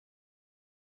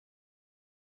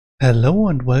Hello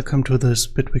and welcome to this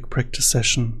Bitwig practice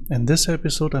session. In this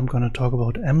episode I'm going to talk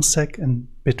about MSEG and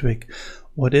Bitwig.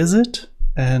 What is it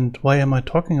and why am I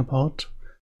talking about?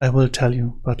 I will tell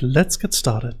you, but let's get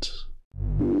started.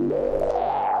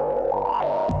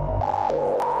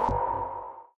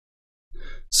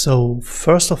 So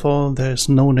first of all, there is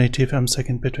no native MSEG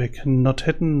in Bitwig. Not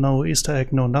hidden, no Easter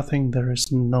egg, no nothing. There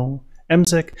is no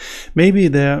MSEG. Maybe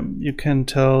there you can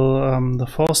tell the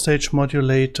 4-stage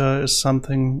modulator is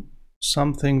something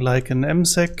like an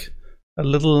MSEG, a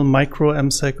little micro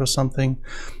MSEG or something,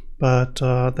 but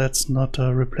that's not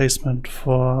a replacement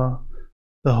for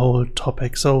the whole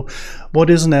topic. So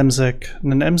what is an MSEG?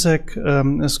 An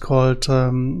MSEG is called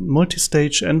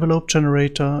multi-stage envelope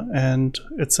generator, and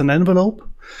it's an envelope.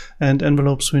 And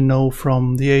envelopes we know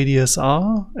from the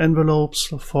ADSR envelopes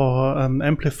for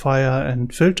amplifier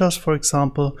and filters, for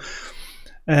example.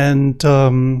 And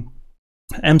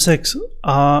MSEGs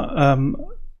are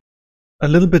a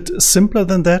little bit simpler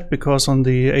than that, because on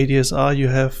the ADSR you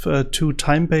have two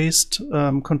time-based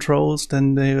controls.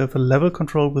 Then they have a level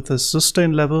control with a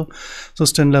sustain level.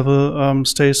 Sustain level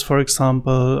stays, for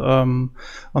example,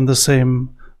 on the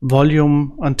same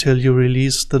volume until you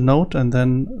release the note, and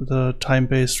then the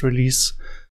time-based release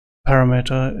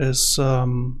parameter is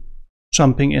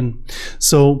jumping in.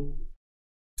 So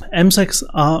MSEGs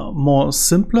are more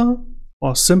simple,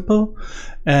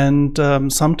 and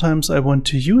sometimes I want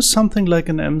to use something like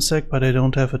an MSEG, but I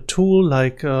don't have a tool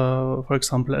like for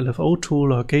example LFO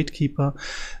tool or Gatekeeper.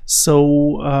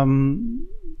 So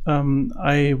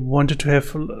I wanted to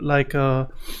have like a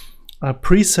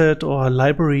preset or a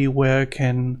library where I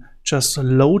can just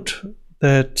load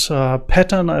that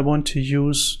pattern I want to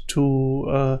use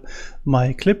to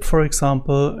my clip, for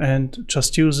example, and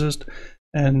just use it,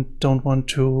 and don't want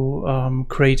to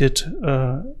create it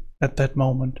at that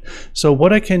moment. So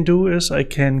what I can do is I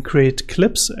can create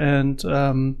clips and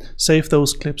save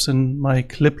those clips in my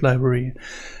clip library.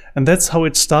 And that's how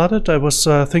it started. I was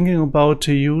thinking about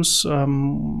to use,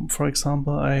 for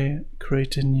example, I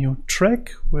create a new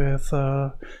track with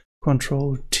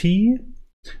Control T,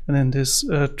 and in this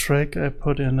track I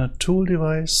put in a tool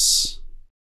device,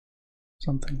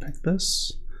 something like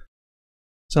this.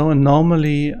 So and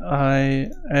normally I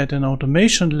add an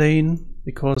automation lane,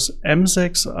 because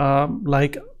MSEGs are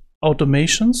like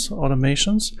automations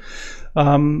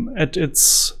at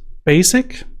its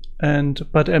basic.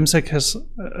 But MSEG has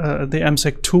the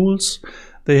MSEG tools.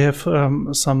 They have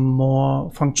some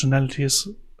more functionalities,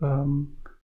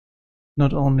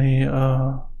 not only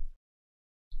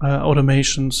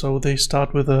automation. So they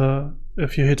start with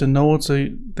if you hit a note,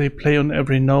 they play on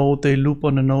every note, they loop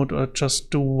on a note, or just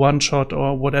do one shot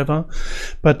or whatever.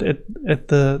 But at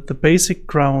the basic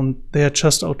ground, they are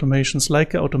just automations,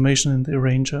 like automation in the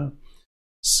arranger.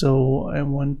 So I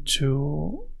want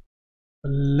to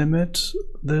limit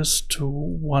this to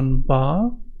 1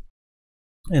 bar,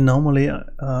 and normally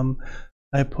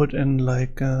I put in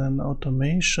like an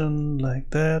automation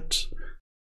like that,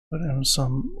 put in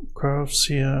some curves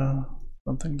here,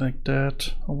 something like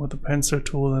that, or with the pencil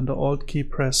tool and the Alt key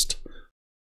pressed,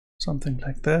 something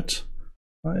like that.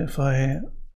 If I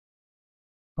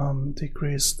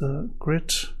decrease the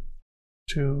grid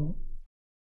to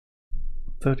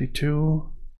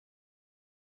 32,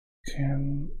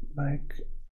 can like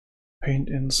paint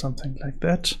in something like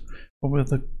that, or with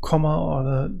the comma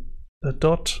or the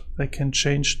dot I can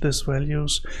change these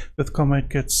values. With comma it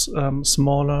gets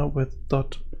smaller, with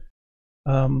dot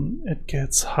it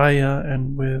gets higher,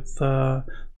 and with the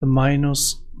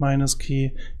minus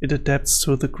key it adapts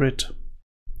to the grid.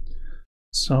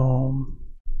 So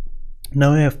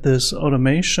now I have this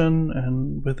automation,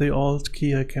 and with the Alt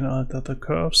key I can alter the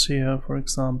curves here, for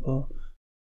example.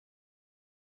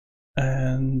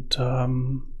 And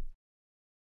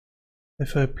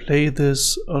if I play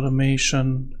this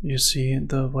automation, you see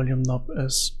the volume knob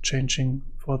is changing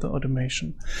for the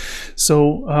automation.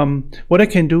 So what I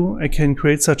can do, I can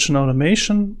create such an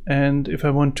automation, and if I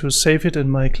want to save it in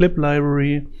my clip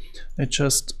library, I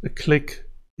just click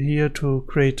here to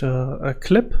create a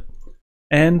clip.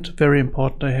 And very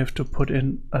important, I have to put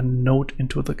in a note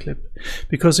into the clip,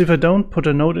 because if I don't put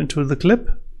a note into the clip,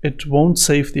 it won't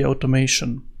save the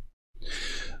automation.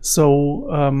 So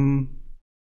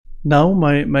now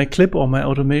my clip or my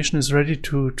automation is ready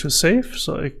to save.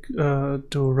 So I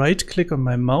do right click on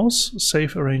my mouse,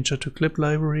 save arranger to clip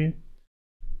library.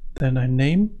 Then I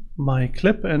name my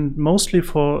clip, and mostly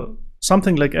for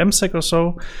something like MSEG or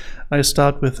so, I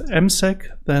start with MSEG,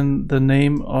 then the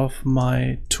name of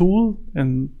my tool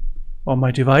or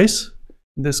my device.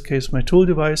 In in this case my tool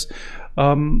device.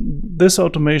 This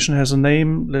automation has a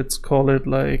name. Let's call it,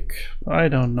 like, I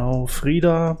don't know,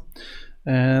 Frida,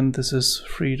 and this is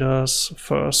Frida's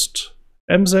first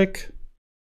MSEG.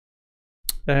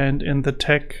 And in the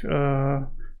tag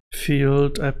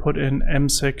field I put in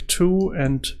MSEG2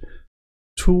 and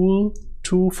tool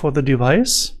 2 for the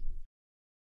device,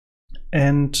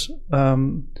 and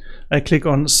I click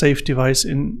on save device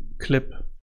in clip.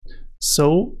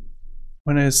 So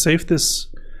when I save this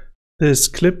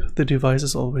clip, the device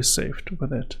is always saved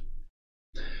with it.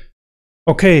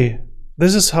 Okay,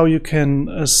 this is how you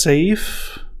can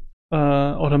save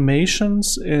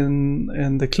automations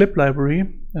in the clip library,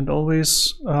 and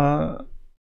always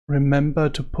remember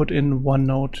to put in one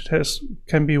note. It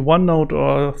can be one note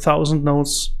or 1,000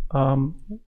 notes.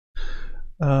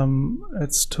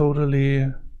 It's totally,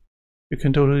 you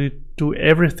can totally do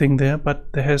everything there,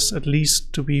 but there has at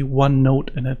least to be one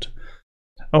note in it.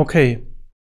 Okay,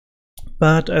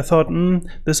 but I thought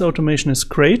this automation is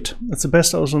great. It's the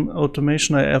best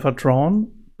automation I ever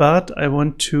drawn, but I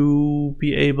want to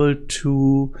be able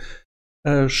to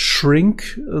shrink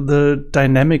the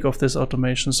dynamic of this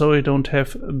automation, so I don't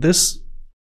have this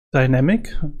dynamic.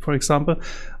 For example,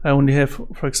 I only have,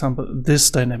 for example,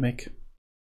 this dynamic.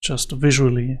 Just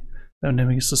visually,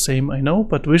 dynamic is the same, I know,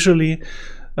 but visually,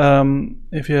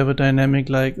 if you have a dynamic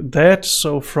like that,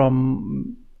 so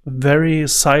from very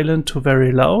silent to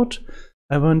very loud,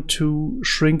 I want to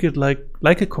shrink it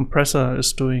like a compressor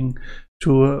is doing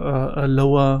to a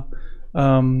lower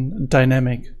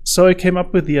dynamic. So I came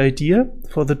up with the idea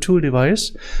for the tool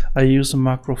device. I use a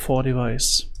macro 4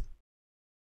 device.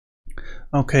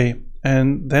 Okay,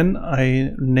 and then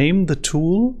I name the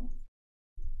tool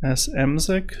as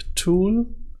MSEG tool.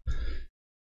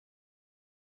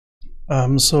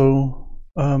 As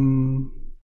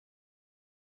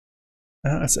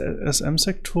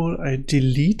MSEG tool, I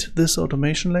delete this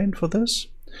automation lane for this.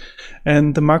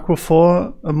 And the macro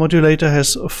 4 modulator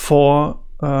has 4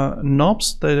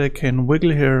 knobs that I can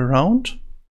wiggle here around.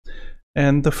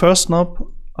 And the first knob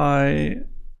I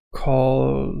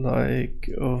call like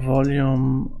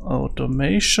volume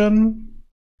automation,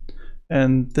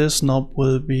 and this knob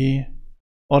will be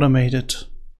automated.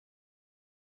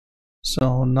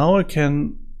 So now I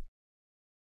can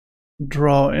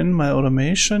draw in my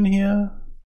automation here.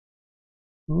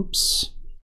 Oops.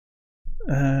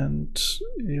 And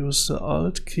use the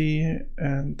Alt key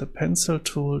and the pencil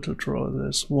tool to draw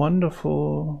this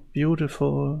wonderful,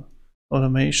 beautiful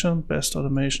automation. Best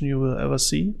automation you will ever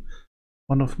see.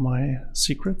 One of my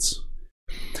secrets.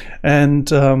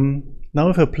 And now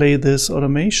if I play this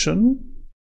automation,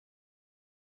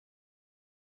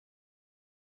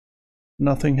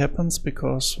 nothing happens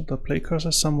because the play cursor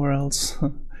is somewhere else.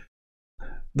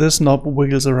 This knob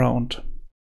wiggles around.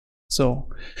 So,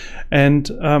 and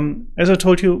as I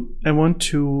told you, I want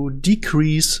to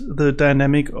decrease the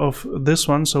dynamic of this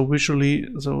one. So visually,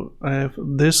 so I have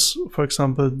this, for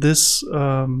example, this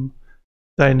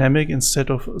dynamic instead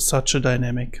of such a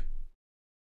dynamic.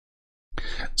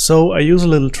 So I use a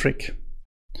little trick.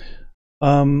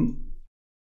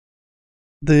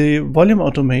 The volume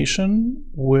automation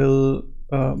will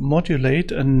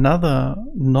modulate another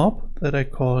knob that I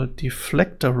call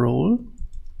deflector roll.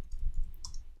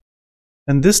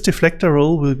 And this deflector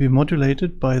roll will be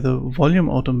modulated by the volume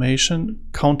automation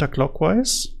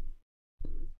counterclockwise.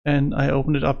 And I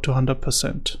open it up to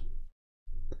 100%.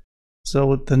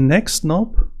 So the next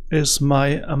knob is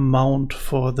my amount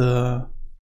for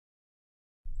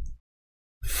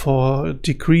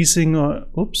decreasing or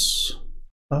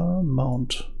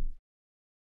amount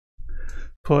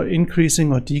for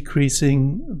increasing or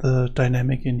decreasing the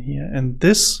dynamic in here. And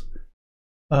this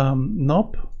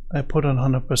knob I put on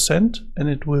 100%, and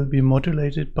it will be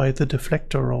modulated by the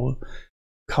deflector roll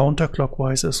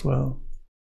counterclockwise as well.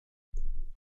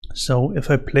 So if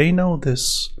I play now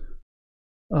this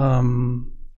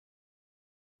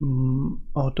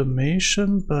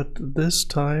automation, but this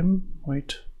time,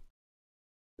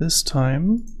 this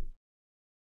time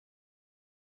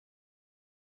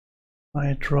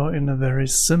I draw in a very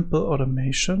simple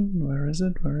automation. Where is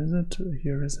it? Where is it?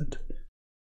 Here is it.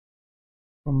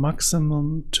 From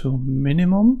maximum to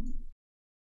minimum.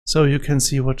 So you can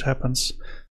see what happens.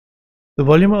 The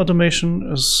volume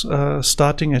automation is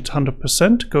starting at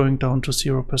 100%, going down to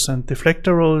 0%.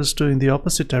 Deflector roll is doing the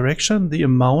opposite direction. The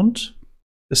amount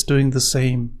is doing the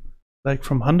same, like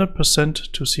from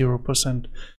 100% to 0%.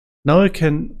 Now I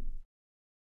can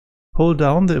pull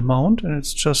down the amount, and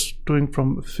it's just doing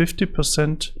from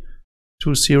 50% to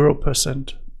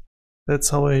 0%. That's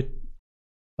how I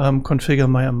configure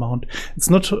my amount. It's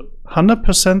not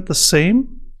 100% the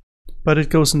same, but it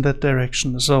goes in that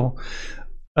direction. So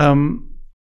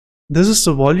this is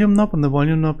the volume knob, and the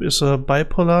volume knob is a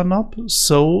bipolar knob.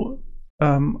 So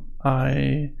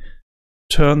I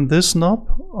turn this knob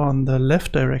on the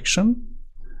left direction.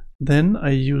 Then I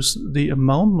use the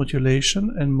amount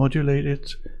modulation and modulate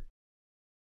it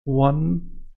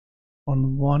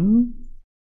 1-on-1.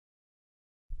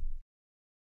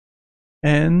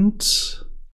 And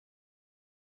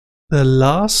the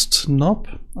last knob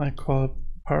I call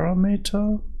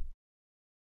parameter,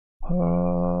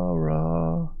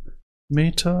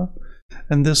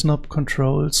 and this knob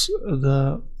controls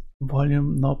the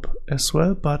volume knob as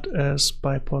well, but as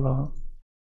bipolar.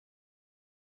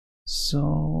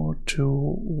 So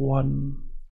to 1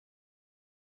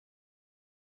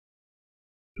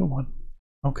 to 1.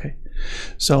 Okay,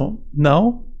 so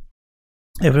now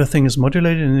everything is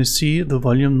modulated, and you see the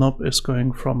volume knob is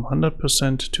going from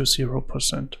 100% to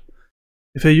 0%.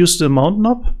 If I use the amount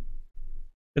knob,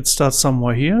 it starts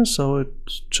somewhere here, so it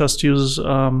just uses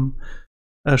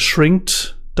a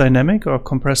shrinked dynamic or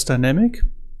compressed dynamic.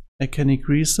 I can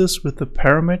increase this with the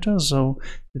parameter, so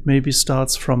it maybe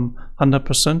starts from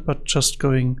 100%, but just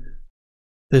going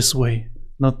this way,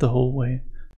 not the whole way.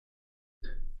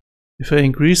 If I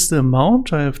increase the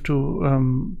amount, I have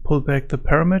to pull back the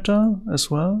parameter as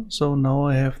well. So now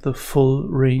I have the full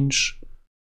range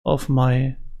of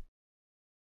my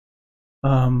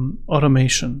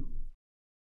automation.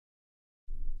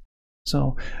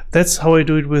 So that's how I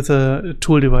do it with a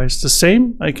tool device. The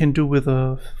same I can do with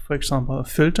for example, a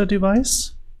filter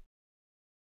device.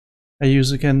 I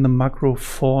use again the macro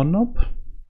 4 knob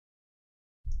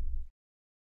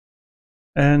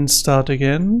and start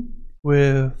again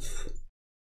with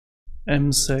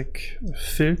MSEG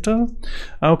filter.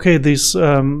 Okay, these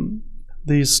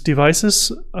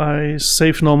devices I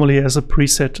save normally as a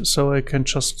preset, so I can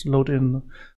just load in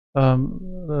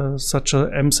such a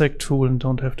MSEG tool and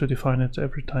don't have to define it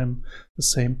every time the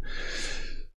same.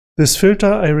 This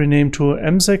filter I rename to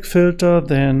MSEG filter,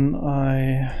 then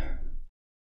I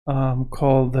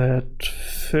call that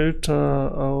filter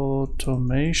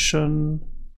automation.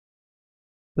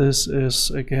 This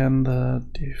is again the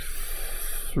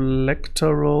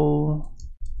deflector roll.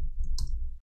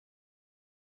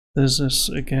 This is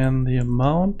again the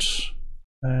amount,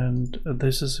 and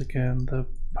this is again the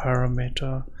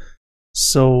parameter.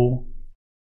 So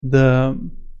the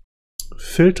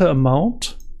filter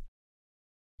amount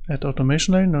at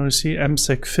automation layer, now you see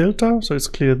MSEG filter, so it's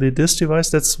clearly this device.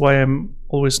 That's why I'm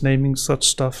always naming such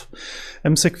stuff.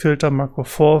 MSEG filter, macro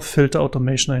 4, filter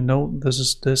automation. I know this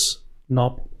is this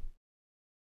knob.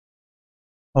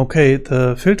 Okay,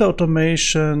 the filter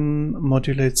automation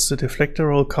modulates the deflector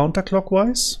roll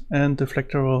counterclockwise, and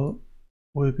deflector roll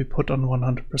will be put on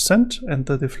 100%, and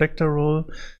the deflector roll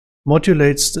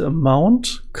modulates the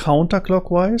amount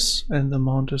counterclockwise, and the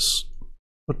amount is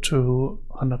put to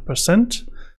 100%.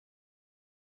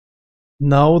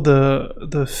 Now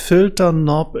the filter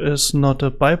knob is not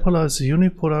a bipolar, it's a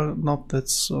unipolar knob.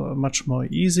 That's much more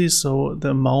easy. So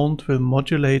the amount will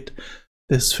modulate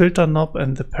this filter knob,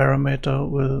 and the parameter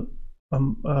will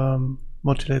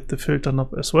modulate the filter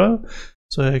knob as well.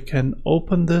 So I can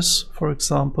open this, for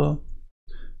example,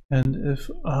 and if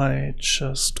I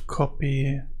just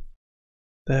copy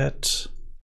that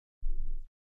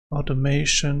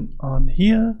automation on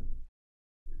here,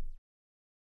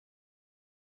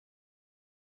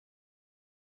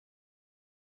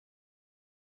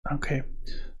 okay,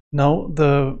 now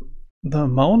the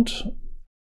amount,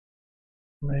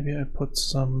 maybe I put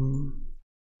some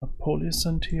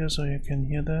polysynth here so you can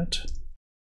hear that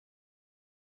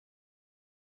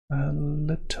a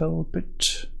little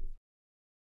bit,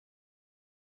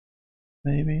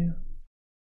 maybe,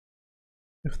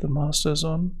 if the master is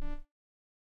on.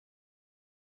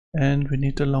 And we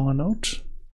need a longer note.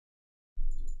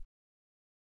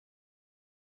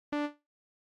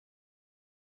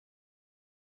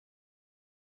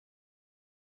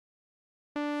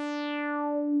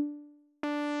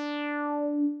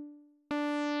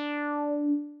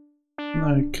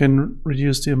 I can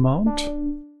reduce the amount,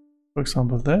 for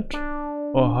example that,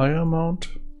 or a higher amount.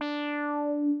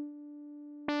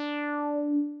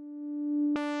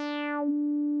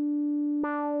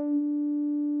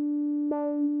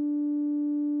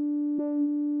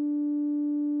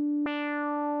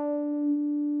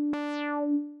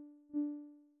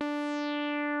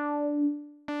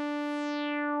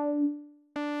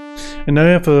 And now I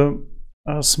have a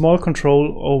small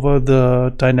control over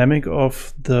the dynamic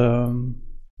of the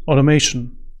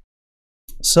automation.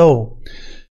 So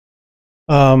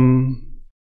now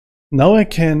I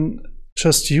can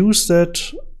just use that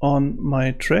on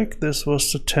my track. This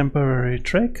was the temporary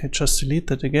track. I just delete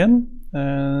that again.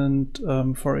 And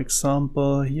for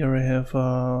example, here I have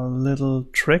a little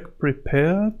track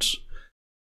prepared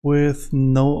with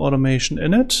no automation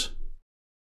in it.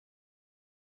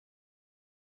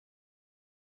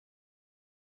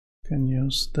 Can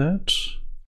use that.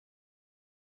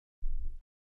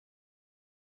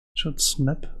 Should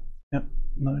snap. Yeah,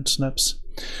 no, it snaps.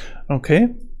 Okay.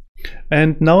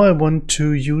 And now I want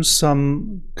to use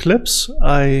some clips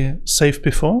I saved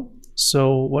before.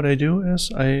 So what I do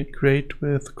is I create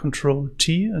with Control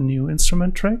T a new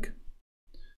instrument track,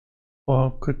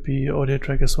 or could be audio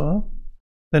track as well.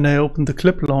 Then I open the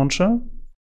clip launcher,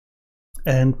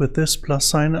 and with this plus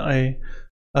sign I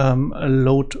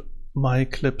load my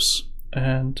clips.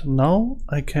 And now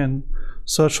I can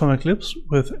search for my clips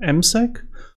with MSEG,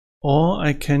 or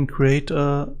I can create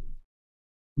a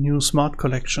new smart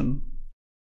collection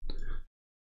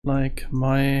like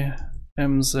my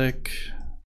MSEG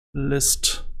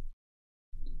list.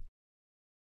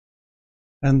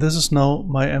 And this is now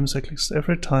my MSEG list.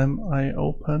 Every time I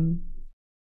open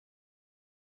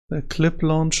the clip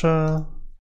launcher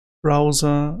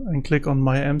browser and click on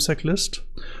my MSEG list,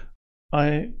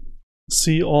 I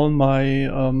see all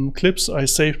my clips I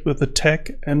saved with the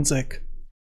tag MSEG,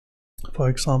 for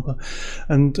example.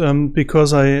 And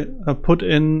because I put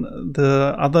in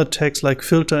the other tags like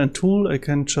filter and tool, I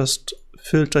can just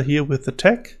filter here with the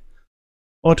tag,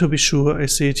 or to be sure I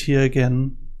see it here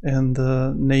again in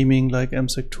the naming like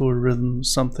MSEG tool rhythm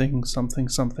something something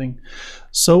something.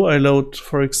 So I load,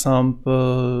 for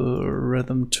example,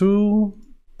 rhythm 2,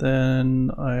 then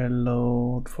I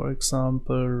load, for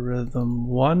example, rhythm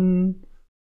 1,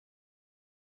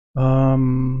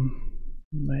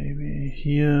 maybe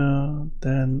here,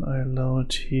 then I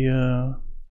load here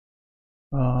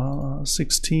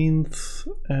 16th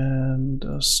and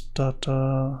a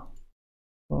stutter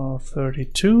for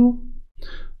 32.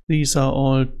 These are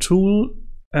all tool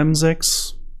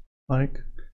MSEGs, like,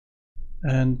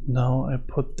 and now I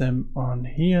put them on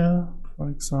here, for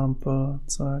example,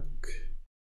 zack,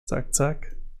 zack,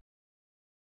 zack,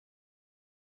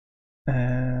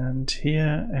 and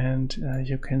here, and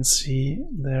you can see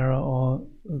there are all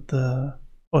the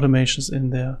automations in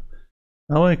there.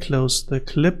 Now I close the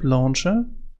clip launcher,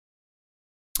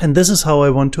 and this is how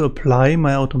I want to apply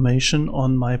my automation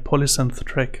on my polysynth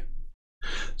track.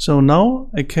 So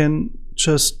now I can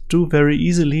just do very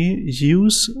easily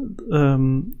use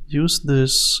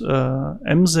this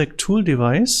MSEG tool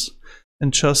device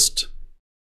and just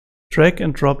drag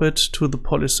and drop it to the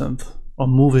polysynth, or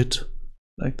move it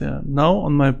like that. Now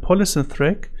on my polysynth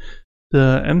track,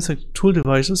 the MSEG tool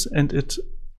devices, and it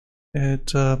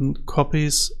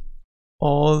copies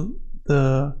all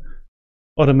the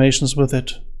automations with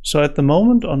it. So at the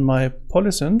moment on my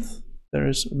polysynth there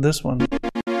is this one.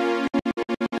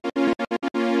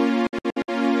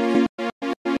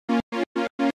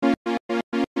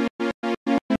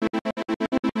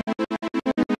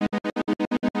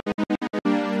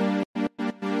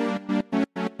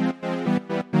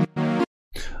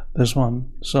 This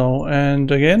one. So,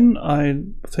 and again I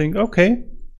think, okay,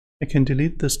 I can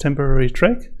delete this temporary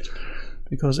track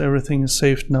because everything is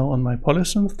saved now on my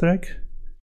polysynth track.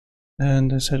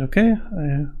 And I said, okay,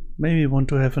 I maybe want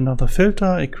to have another filter.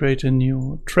 I create a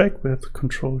new track with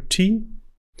Control T.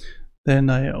 Then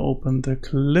I open the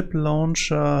clip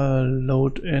launcher,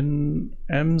 load in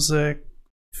MSEG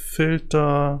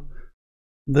filter,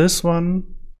 this one,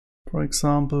 for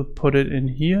example, put it in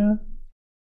here.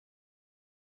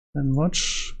 And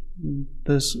watch,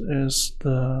 this is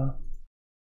the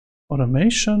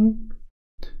automation,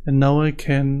 and now I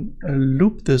can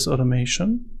loop this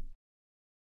automation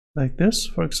like this,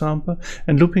 for example.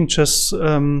 And looping just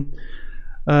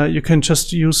you can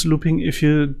just use looping if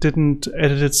you didn't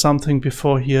edit something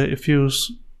before here. If you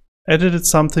edited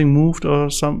something, moved, or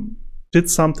did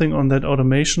something on that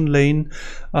automation lane,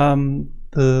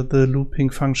 the looping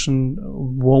function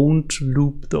won't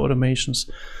loop the automations.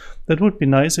 That would be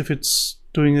nice if it's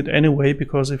doing it anyway,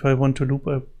 because if I want to loop,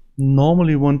 I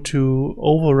normally want to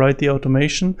override the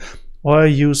automation, or I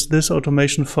use this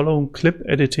automation following clip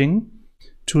editing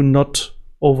to not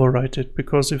overwrite it.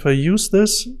 Because if I use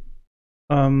this,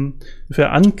 if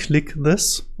I unclick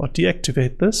this or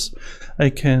deactivate this, I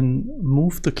can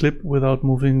move the clip without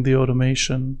moving the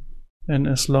automation. And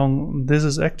as long as this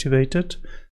is activated,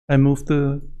 I move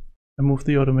the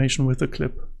automation with the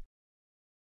clip.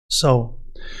 So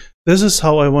this is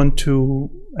how I want to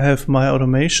have my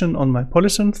automation on my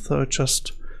polysynth. So I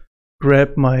just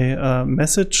grab my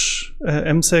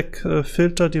MSEG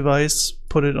filter device,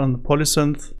 put it on the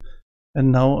polysynth,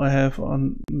 and now I have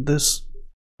on this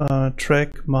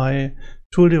track, my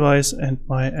tool device and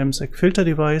my MSEG filter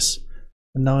device.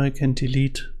 And now I can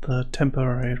delete the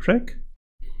temporary track.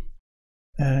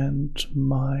 And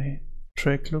my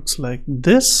track looks like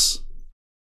this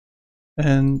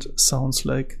and sounds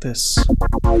like this.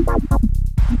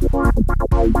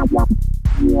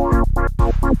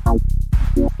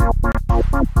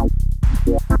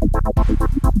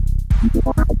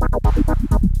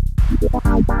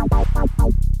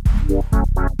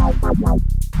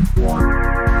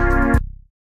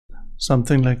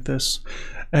 Something like this.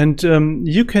 And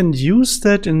you can use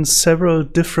that in several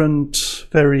different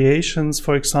variations.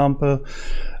 For example,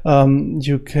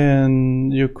 you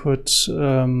could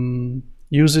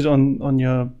use it on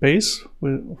your bass,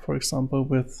 for example,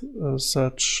 with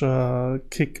such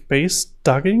kick bass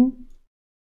dugging.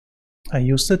 I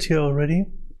used it here already.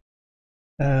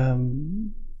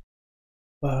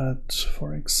 But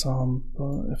for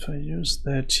example, if I use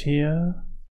that here,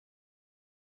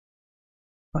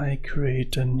 I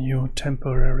create a new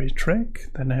temporary track,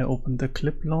 then I open the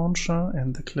clip launcher,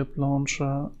 and the clip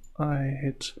launcher I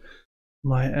hit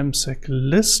my MSEG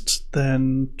list,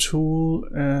 then tool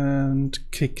and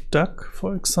kick duck,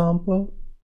 for example.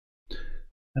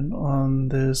 And on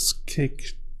this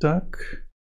kick duck,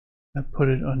 I put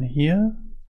it on here.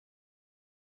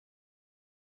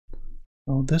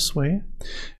 Oh, this way.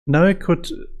 Now I could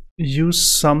use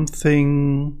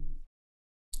something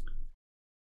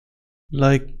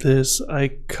like this. I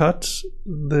cut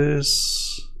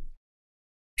this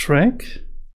track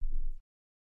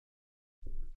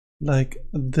like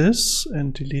this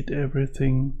and delete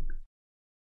everything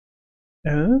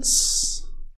else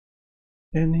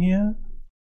in here.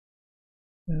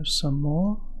 There's some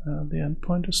more. The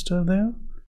endpoint is still there.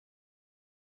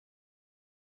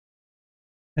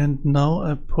 And now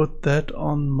I put that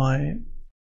on my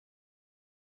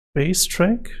bass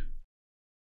track.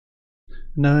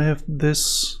 Now I have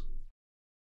this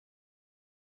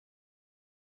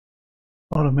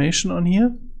automation on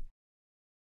here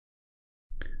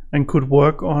and could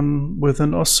work on with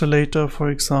an oscillator, for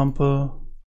example.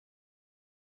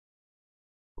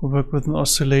 Could work with an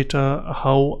oscillator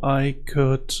how I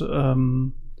could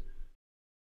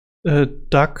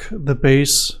duck the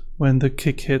bass when the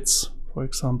kick hits, for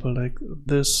example, like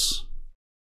this.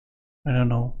 I don't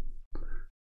know.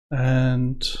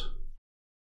 And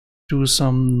do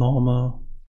some normal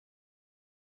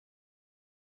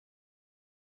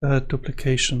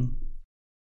duplication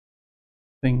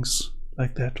things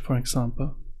like that, for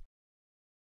example.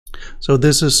 So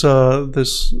this is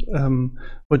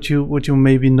what you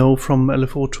maybe know from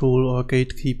LFO tool or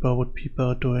Gatekeeper, what people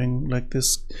are doing, like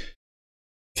this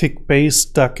kick bass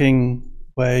ducking,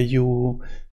 where you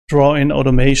draw in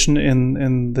automation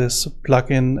in this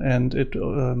plugin, and it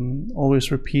always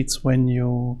repeats when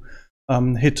you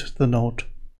hit the note.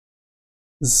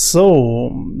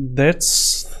 So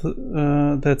that's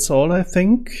all, I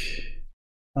think.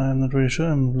 I'm not really sure.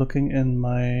 I'm looking in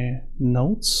my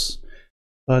notes,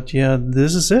 but yeah,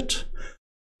 this is it.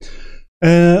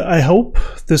 I hope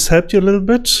this helped you a little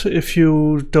bit. If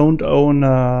you don't own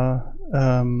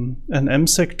an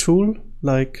MSEG tool,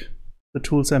 like the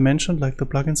tools I mentioned, like the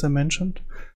plugins I mentioned,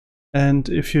 and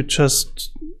if you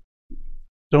just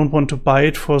don't want to buy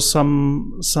it for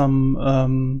some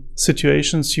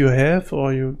situations you have,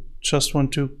 or you just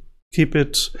want to keep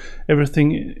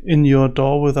everything in your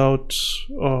DAW without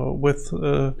with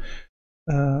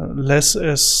less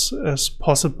as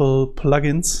possible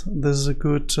plugins, this is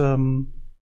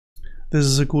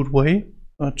a good way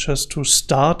just to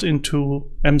start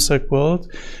into MSEG world.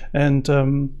 And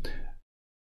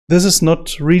this is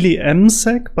not really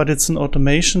MSEG, but it's an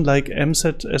automation like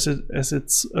MSEG as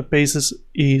its basis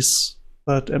is.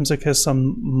 But MSEG has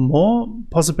some more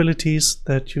possibilities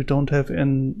that you don't have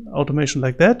in automation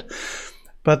like that.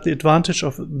 But the advantage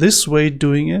of this way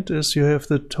doing it is you have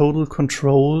the total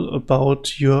control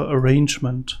about your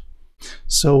arrangement.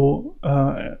 So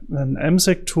an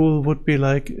MSEG tool would be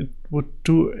like, it would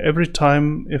do every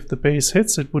time if the bass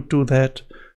hits, it would do that.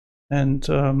 And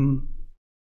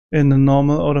in a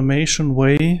normal automation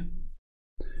way,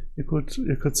 you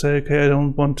could say, okay, I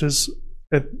don't want this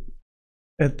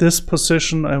at this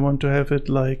position, I want to have it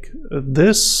like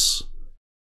this,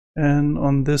 and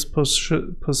on this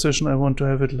position I want to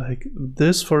have it like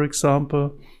this, for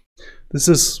example. This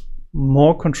is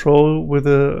more control with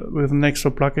an extra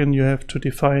plugin. You have to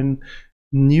define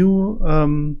new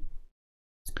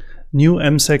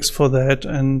MSEGs for that,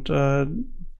 and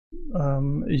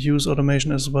use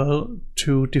automation as well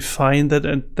to define that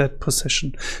at that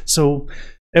position. So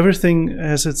everything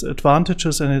has its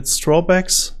advantages and its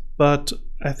drawbacks, but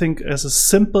I think as a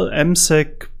simple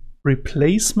MSEG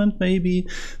replacement, maybe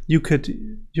you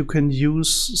can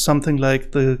use something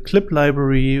like the clip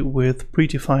library with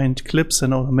predefined clips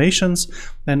and automations.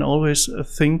 Then always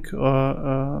think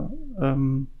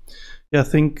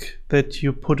think that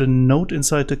you put a note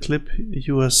inside the clip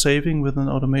you are saving with an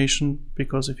automation,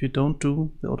 because if you don't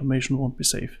do, the automation won't be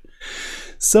safe.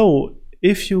 So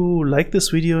if you like this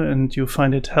video and you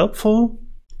find it helpful,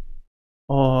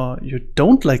 or you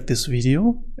don't like this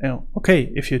video, okay,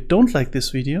 if you don't like this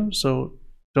video, so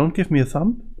don't give me a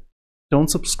thumb, don't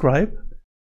subscribe,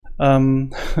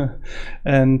 and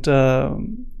then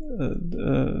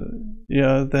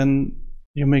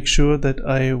you make sure that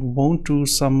I won't do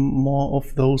some more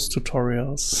of those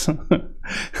tutorials.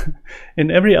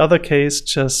 In every other case,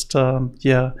 just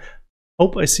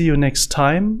hope I see you next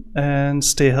time, and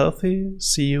stay healthy.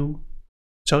 See you.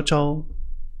 Ciao, ciao.